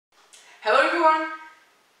Hello everyone!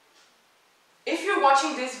 If you're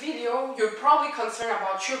watching this video, you're probably concerned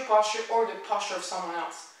about your posture or the posture of someone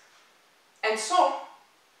else. And so,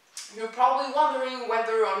 you're probably wondering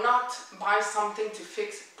whether or not buy something to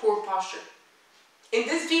fix poor posture. In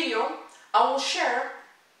this video, I will share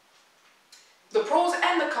the pros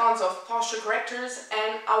and the cons of posture correctors,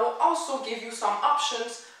 and I will also give you some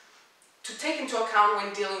options to take into account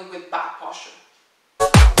when dealing with bad posture.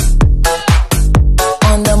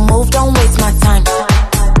 On the move, don't waste my time.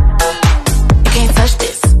 You can't touch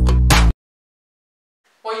this.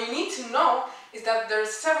 What you need to know is that there are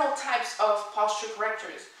several types of posture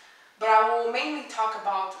correctors, but I will mainly talk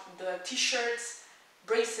about the t-shirts,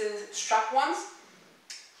 braces, strap ones,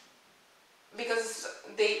 because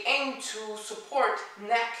they aim to support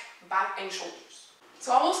neck, back, and shoulders.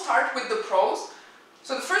 So I will start with the pros.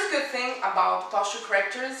 So the first good thing about posture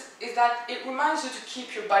correctors is that it reminds you to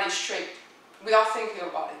keep your body straight without thinking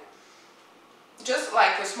about it. Just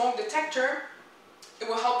like a smoke detector, it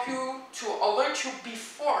will help you to alert you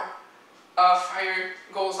before a fire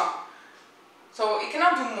goes on. So it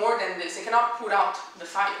cannot do more than this, it cannot put out the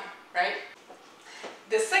fire, right?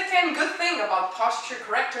 The second good thing about posture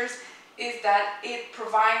correctors is that it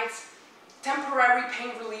provides temporary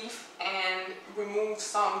pain relief and removes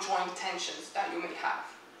some joint tensions that you may have.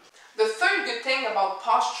 The third good thing about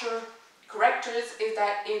posture correctors is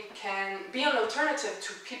that it can be an alternative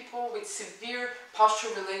to people with severe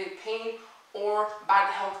posture-related pain or bad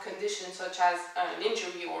health conditions such as an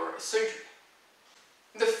injury or surgery.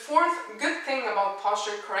 The fourth good thing about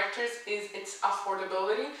posture correctors is its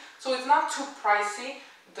affordability. So it's not too pricey.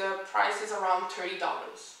 The price is around $30.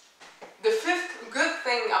 The fifth good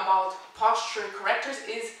thing about posture correctors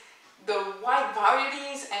is the wide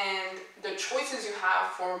varieties and the choices you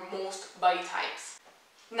have for most body types.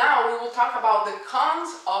 Now we will talk about the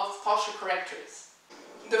cons of posture correctors.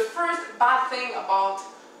 The first bad thing about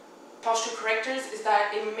posture correctors is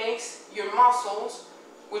that it makes your muscles,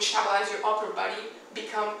 which stabilize your upper body,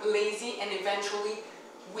 become lazy and eventually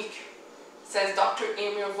weak, says Dr.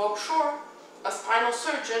 Emil Vogshore, a spinal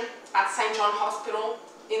surgeon at St. John Hospital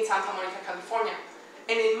in Santa Monica, California.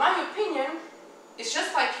 And in my opinion, it's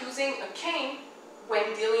just like using a cane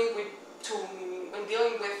when dealing with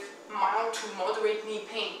mild to moderate knee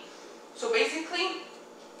pain. So basically,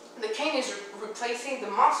 the cane is replacing the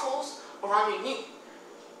muscles around your knee,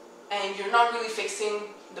 and you're not really fixing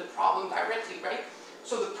the problem directly, right?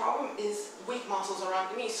 So the problem is weak muscles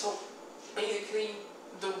around the knee. So basically,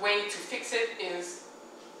 the way to fix it is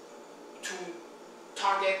to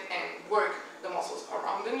target and work the muscles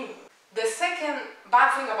around the knee. The second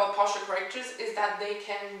bad thing about posture correctors is that they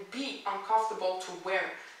can be uncomfortable to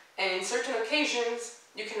wear, and in certain occasions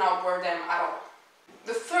you cannot wear them at all.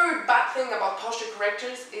 The third bad thing about posture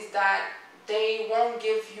correctors is that they won't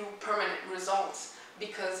give you permanent results,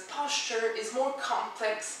 because posture is more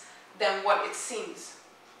complex than what it seems.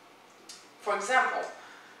 For example,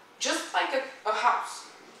 just like a house,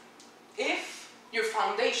 if your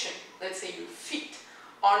foundation, let's say your feet,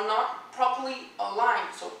 are not properly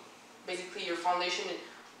aligned, so basically your foundation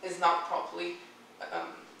is not properly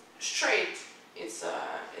straight,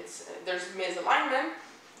 there's misalignment,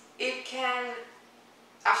 it can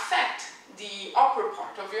affect the upper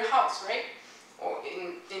part of your house, right? Or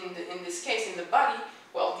in this case, in the body,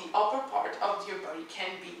 well, the upper part of your body can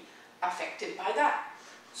be affected by that.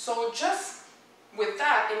 So just with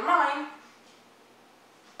that in mind,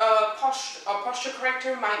 a posture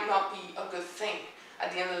corrector might not be a good thing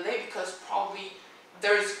at the end of the day, because probably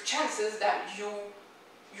there's chances that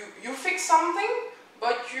you fix something,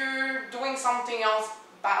 but you're doing something else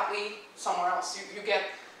badly somewhere else. You get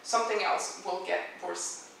something else will get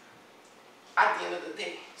worse at the end of the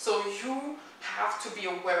day. So you have to be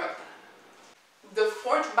aware of that. The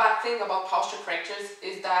fourth bad thing about posture correctors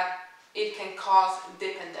is that it can cause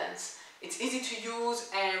dependence. It's easy to use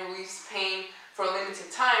and relieves pain for a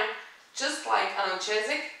limited time. Just like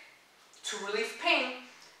analgesic, to relieve pain,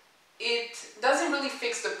 it doesn't really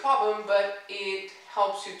fix the problem, but it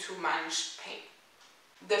helps you to manage pain.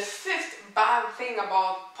 The fifth bad thing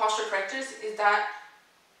about posture correctors is that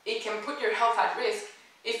it can put your health at risk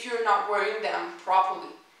if you're not wearing them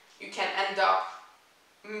properly. You can end up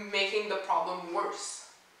making the problem worse.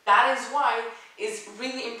 That is why it's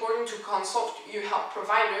really important to consult your health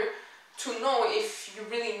provider to know if you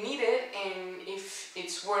really need it and if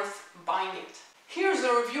it's worth buying it. Here's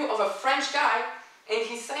a review of a French guy, and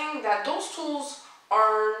he's saying that those tools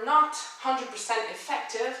are not 100%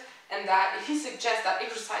 effective, and that he suggests that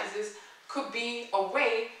exercises could be a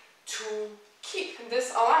way to keep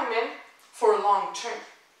this alignment for long term.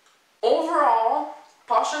 Overall,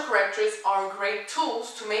 posture correctors are great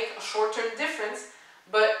tools to make a short-term difference,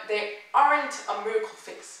 but they aren't a miracle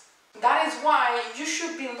fix. That is why you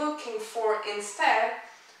should be looking for, instead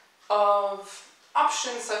of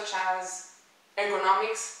options such as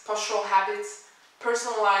ergonomics, postural habits,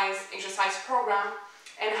 personalized exercise program,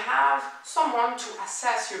 and have someone to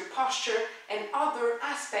assess your posture and other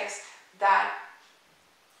aspects that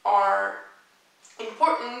are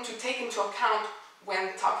important to take into account when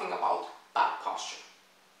talking about bad posture.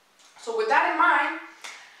 So with that in mind,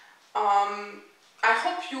 I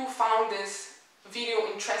hope you found this video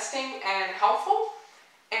interesting and helpful.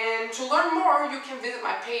 And to learn more, you can visit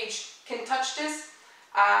my page, Can Touch This.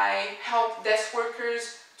 I help desk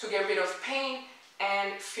workers to get rid of pain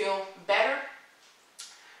and feel better.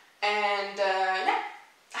 And yeah,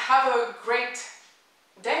 have a great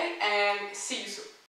day and see you soon.